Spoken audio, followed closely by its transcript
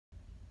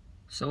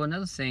So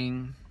another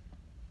thing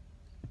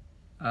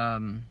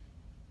that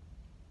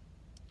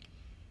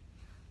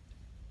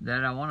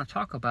I want to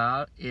talk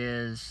about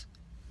is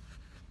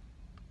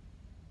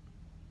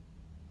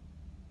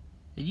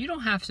that you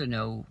don't have to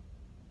know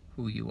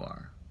who you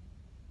are.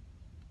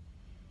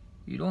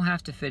 You don't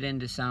have to fit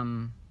into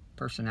some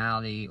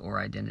personality or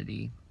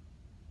identity.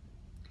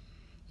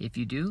 If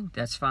you do,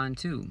 that's fine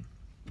too.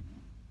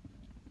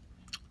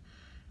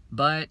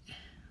 But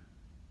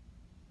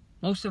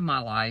most of my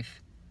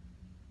life,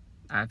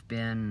 I've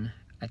been,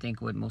 I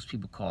think, what most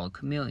people call a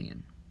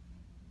chameleon.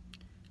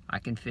 I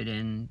can fit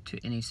into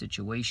any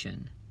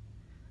situation,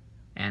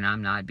 and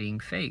I'm not being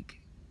fake,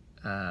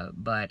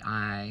 but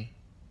I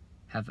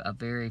have a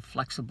very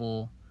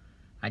flexible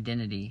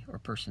identity or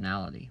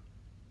personality.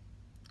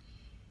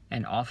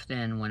 And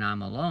often when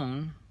I'm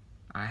alone,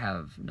 I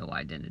have no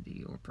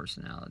identity or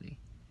personality.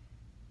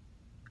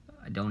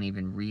 I don't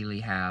even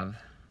really have,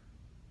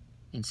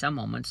 in some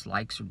moments,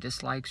 likes or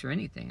dislikes or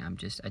anything.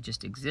 I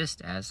just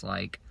exist as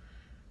like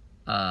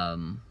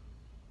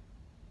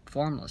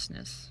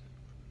formlessness.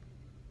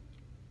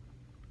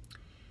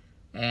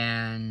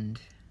 And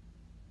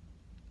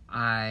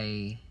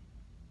I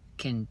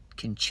can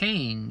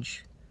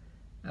change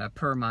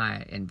per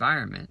my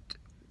environment,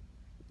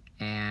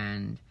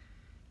 and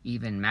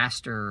even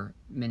master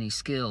many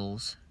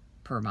skills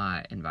per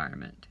my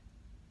environment.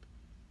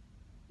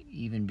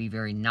 Even be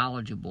very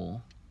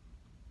knowledgeable,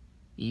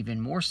 even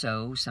more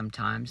so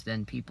sometimes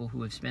than people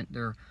who have spent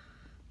their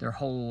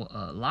whole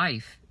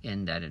life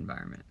in that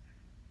environment.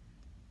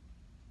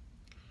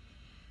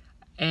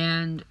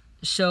 And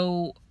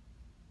so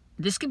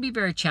this can be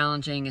very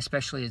challenging,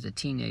 especially as a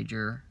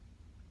teenager,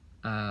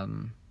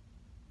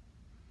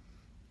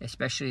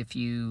 especially if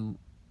you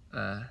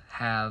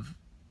have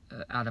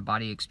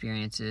out-of-body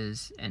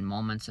experiences and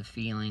moments of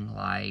feeling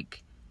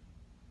like,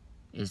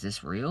 is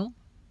this real?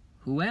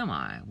 Who am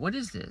I? What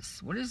is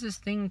this? What is this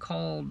thing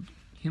called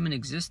human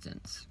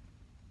existence?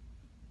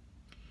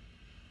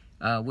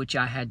 Which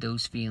I had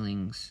those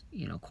feelings,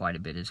 quite a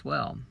bit as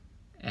well.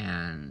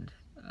 And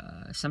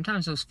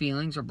sometimes those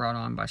feelings are brought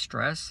on by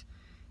stress,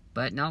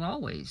 but not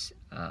always.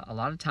 A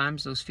lot of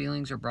times those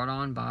feelings are brought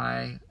on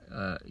by,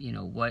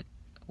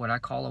 what I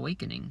call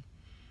awakening.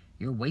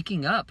 You're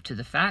waking up to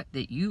the fact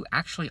that you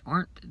actually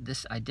aren't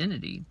this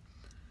identity.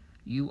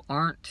 You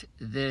aren't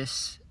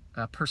this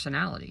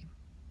personality.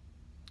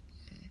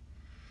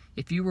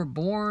 If you were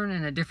born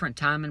in a different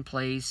time and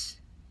place,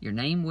 your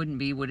name wouldn't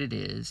be what it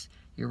is.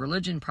 Your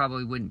religion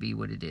probably wouldn't be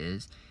what it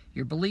is.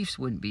 Your beliefs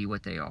wouldn't be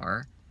what they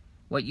are.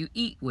 What you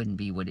eat wouldn't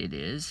be what it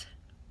is.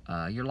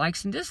 Your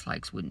likes and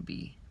dislikes wouldn't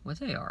be what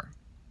they are.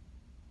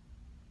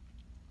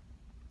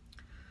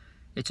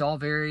 It's all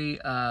very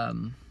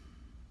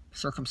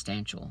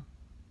circumstantial.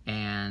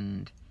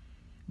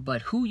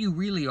 But who you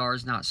really are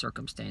is not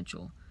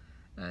circumstantial.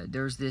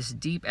 There's this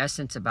deep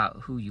essence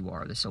about who you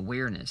are, this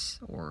awareness,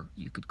 or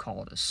you could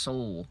call it a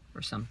soul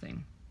or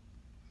something,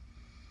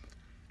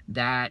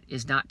 that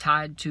is not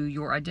tied to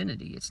your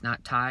identity. It's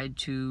not tied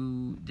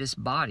to this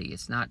body.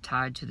 It's not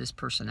tied to this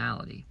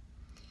personality.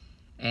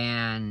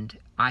 And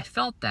I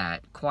felt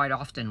that quite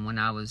often when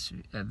I was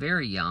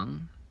very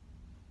young,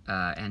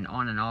 and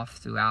on and off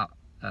throughout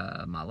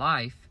my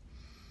life.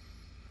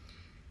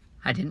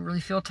 I didn't really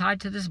feel tied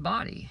to this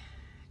body.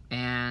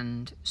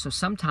 And so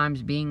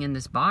sometimes being in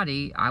this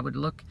body, I would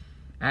look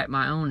at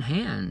my own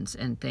hands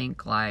and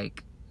think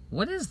like,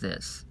 what is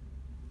this?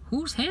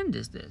 Whose hand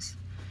is this?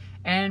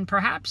 And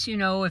perhaps,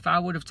 if I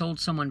would have told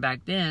someone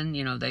back then,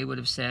 they would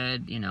have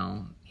said,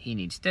 he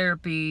needs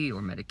therapy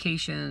or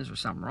medications or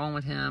something wrong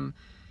with him.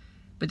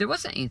 But there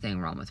wasn't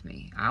anything wrong with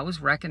me. I was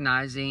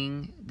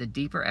recognizing the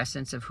deeper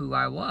essence of who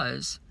I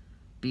was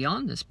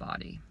beyond this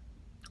body,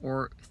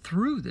 or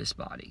through this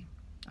body,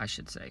 I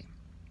should say.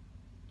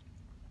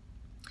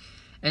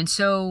 And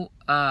so,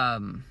 I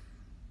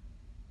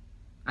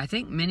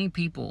think many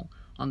people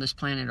on this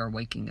planet are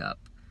waking up.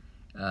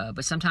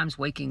 But sometimes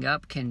waking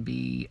up can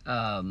be,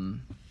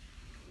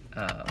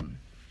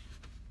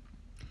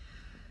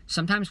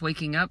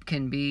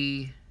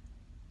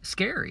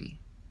 scary,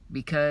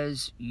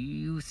 because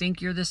you think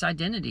you're this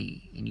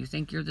identity and you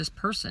think you're this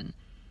person,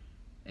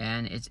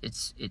 and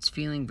it's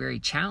feeling very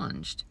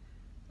challenged,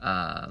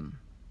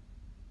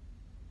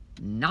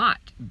 not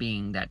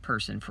being that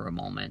person for a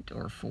moment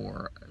or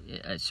for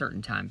a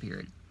certain time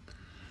period.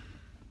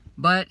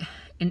 But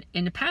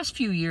in the past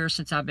few years,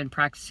 since I've been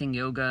practicing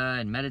yoga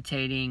and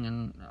meditating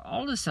and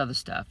all this other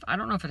stuff, I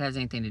don't know if it has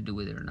anything to do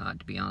with it or not,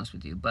 to be honest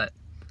with you, but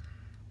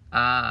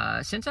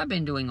since I've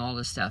been doing all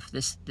this stuff,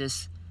 this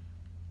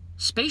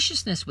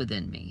spaciousness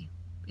within me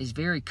is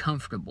very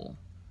comfortable,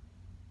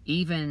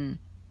 even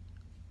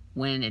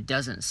when it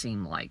doesn't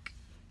seem like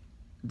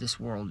this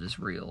world is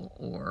real,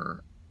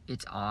 or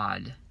it's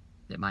odd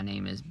that my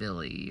name is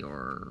Billy,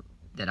 or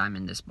that I'm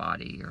in this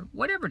body, or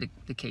whatever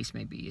the case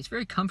may be. It's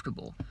very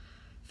comfortable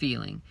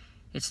feeling.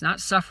 It's not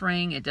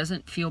suffering. It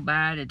doesn't feel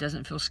bad. It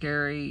doesn't feel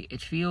scary.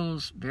 It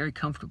feels very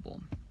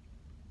comfortable.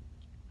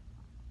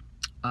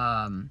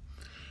 And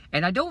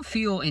I don't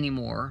feel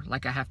anymore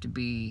like I have to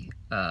be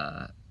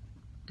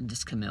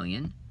this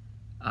chameleon,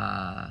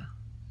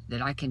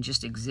 that I can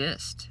just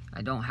exist.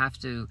 I don't have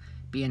to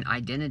be an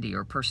identity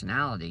or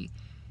personality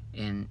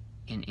in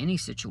any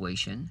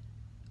situation.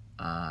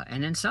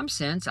 And in some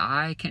sense,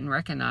 I can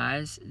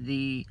recognize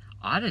the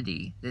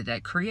oddity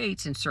that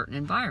creates in certain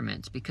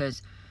environments,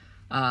 because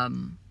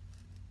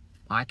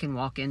I can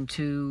walk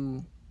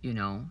into, you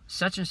know,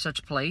 such and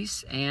such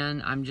place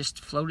and I'm just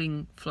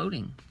floating.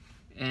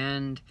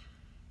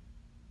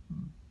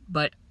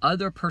 But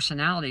other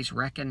personalities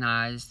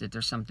recognize that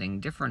there's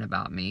something different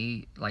about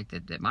me, like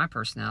that my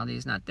personality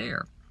is not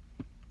there.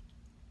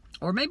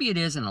 Or maybe it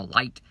is in a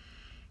light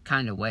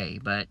kind of way,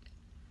 but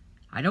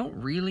I don't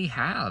really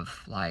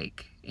have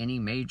like any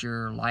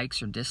major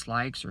likes or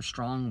dislikes or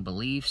strong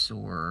beliefs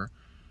or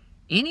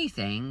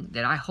anything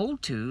that I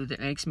hold to that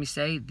makes me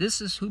say,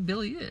 this is who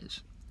Billy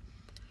is.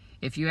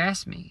 If you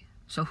ask me,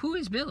 so who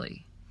is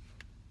Billy?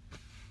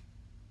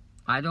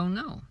 I don't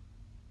know.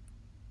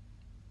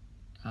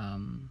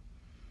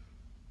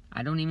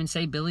 I don't even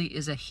say Billy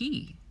is a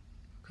he,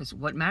 because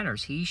what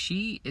matters? He,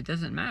 she, it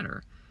doesn't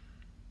matter.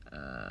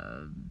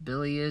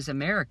 Billy is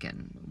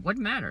American. What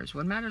matters?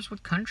 What matters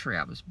what country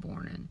I was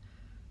born in?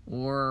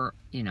 Or,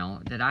 you know,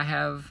 that I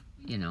have,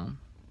 you know,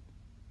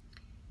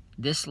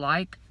 this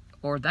like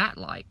or that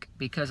like,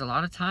 because a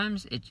lot of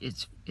times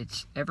it's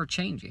ever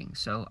changing.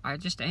 So I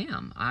just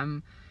am.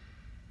 I'm,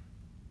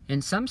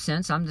 in some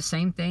sense, I'm the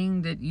same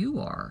thing that you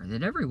are,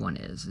 that everyone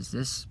is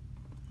this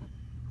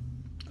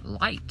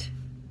light,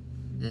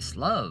 this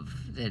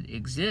love that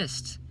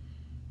exists,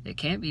 that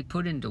can't be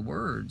put into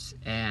words.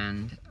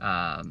 And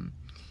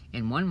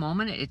in one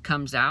moment it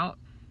comes out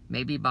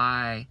maybe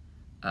by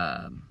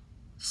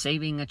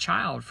saving a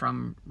child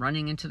from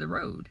running into the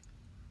road.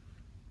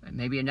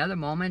 Maybe another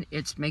moment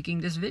it's making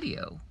this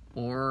video,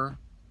 or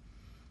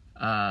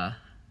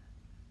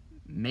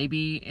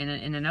maybe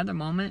in another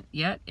moment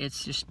yet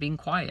it's just being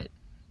quiet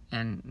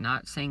and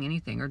not saying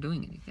anything or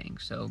doing anything.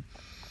 So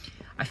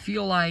I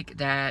feel like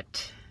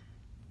that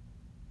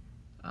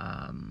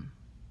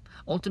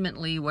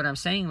ultimately what I'm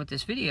saying with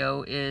this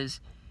video is,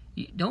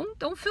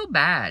 don't feel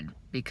bad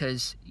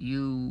because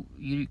you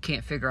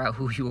can't figure out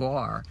who you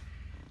are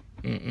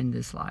in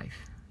this life.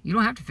 You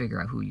don't have to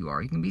figure out who you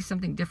are. You can be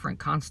something different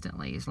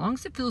constantly, as long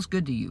as it feels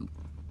good to you.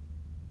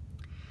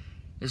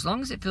 As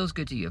long as it feels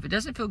good to you. If it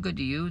doesn't feel good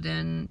to you,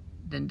 then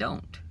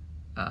don't.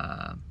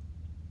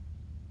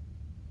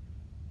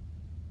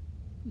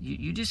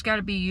 You just got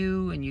to be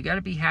you, and you got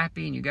to be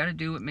happy, and you got to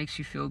do what makes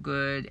you feel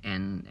good.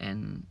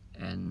 And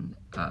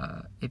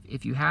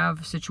if you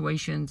have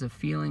situations of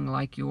feeling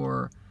like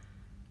you're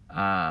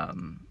out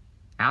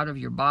of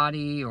your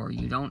body, or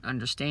you don't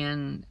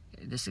understand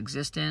this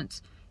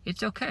existence,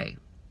 it's okay.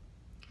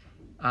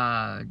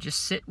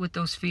 Just sit with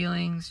those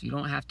feelings. You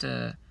don't have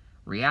to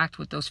react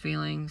with those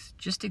feelings.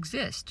 Just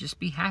exist. Just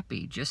be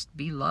happy. Just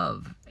be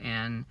love.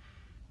 And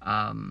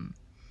I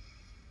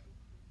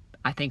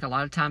think a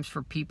lot of times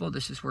for people,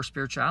 this is where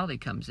spirituality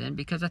comes in,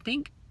 because I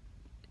think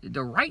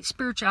the right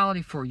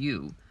spirituality for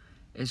you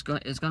is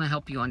going to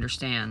help you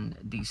understand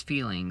these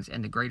feelings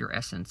and the greater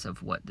essence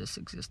of what this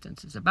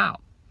existence is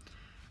about.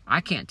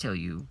 I can't tell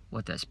you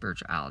what that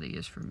spirituality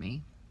is for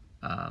me.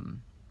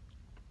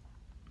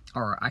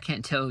 Or I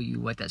can't tell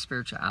you what that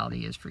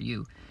spirituality is for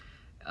you.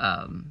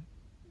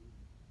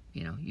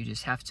 You know, you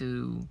just have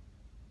to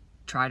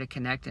try to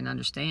connect and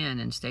understand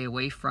and stay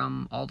away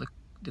from all the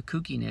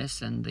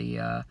kookiness and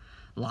the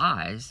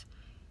lies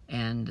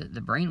and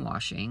the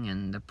brainwashing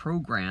and the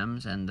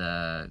programs and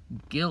the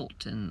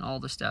guilt and all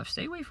the stuff.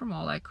 Stay away from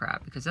all that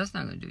crap, because that's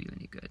not going to do you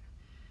any good.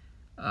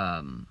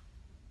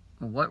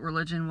 What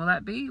religion will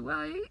that be?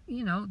 Well,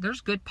 you know,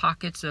 there's good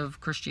pockets of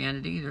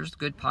Christianity. There's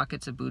good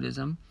pockets of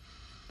Buddhism.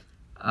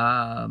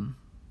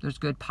 There's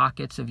good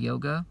pockets of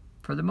yoga.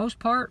 For the most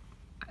part,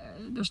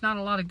 there's not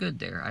a lot of good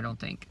there, I don't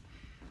think.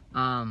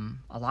 A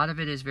lot of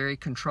it is very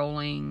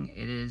controlling.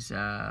 It is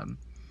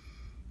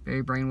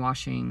very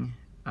brainwashing,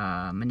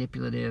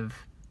 manipulative,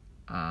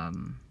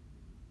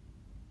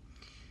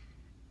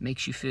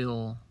 makes you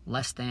feel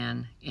less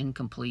than,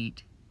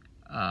 incomplete,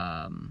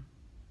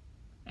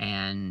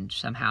 and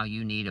somehow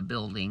you need a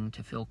building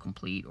to feel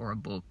complete, or a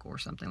book or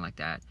something like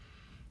that.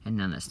 And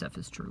none of that stuff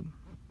is true.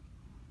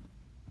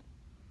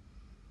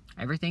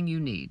 Everything you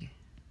need,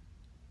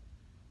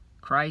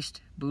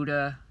 Christ,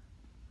 Buddha,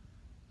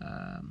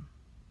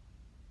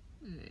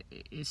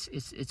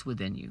 it's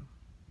within you.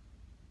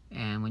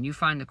 And when you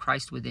find the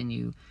Christ within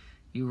you,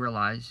 you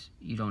realize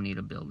you don't need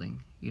a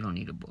building, you don't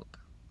need a book,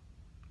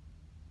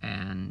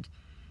 and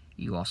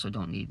you also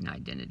don't need an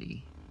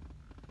identity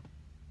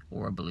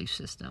or a belief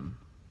system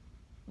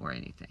or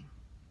anything.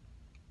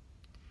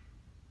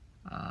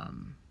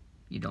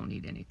 You don't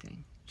need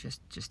anything.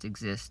 Just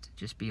exist.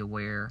 Just be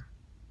aware.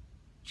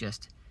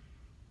 Just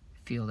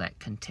feel that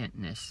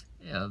contentness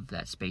of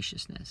that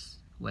spaciousness.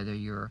 Whether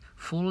you're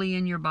fully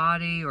in your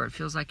body, or it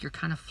feels like you're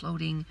kind of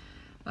floating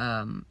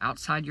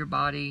outside your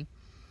body,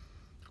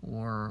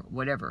 or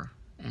whatever,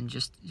 and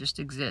just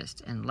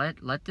exist, and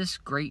let this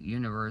great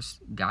universe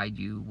guide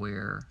you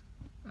where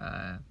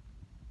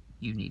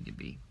you need to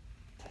be.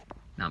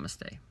 Namaste.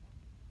 Namaste.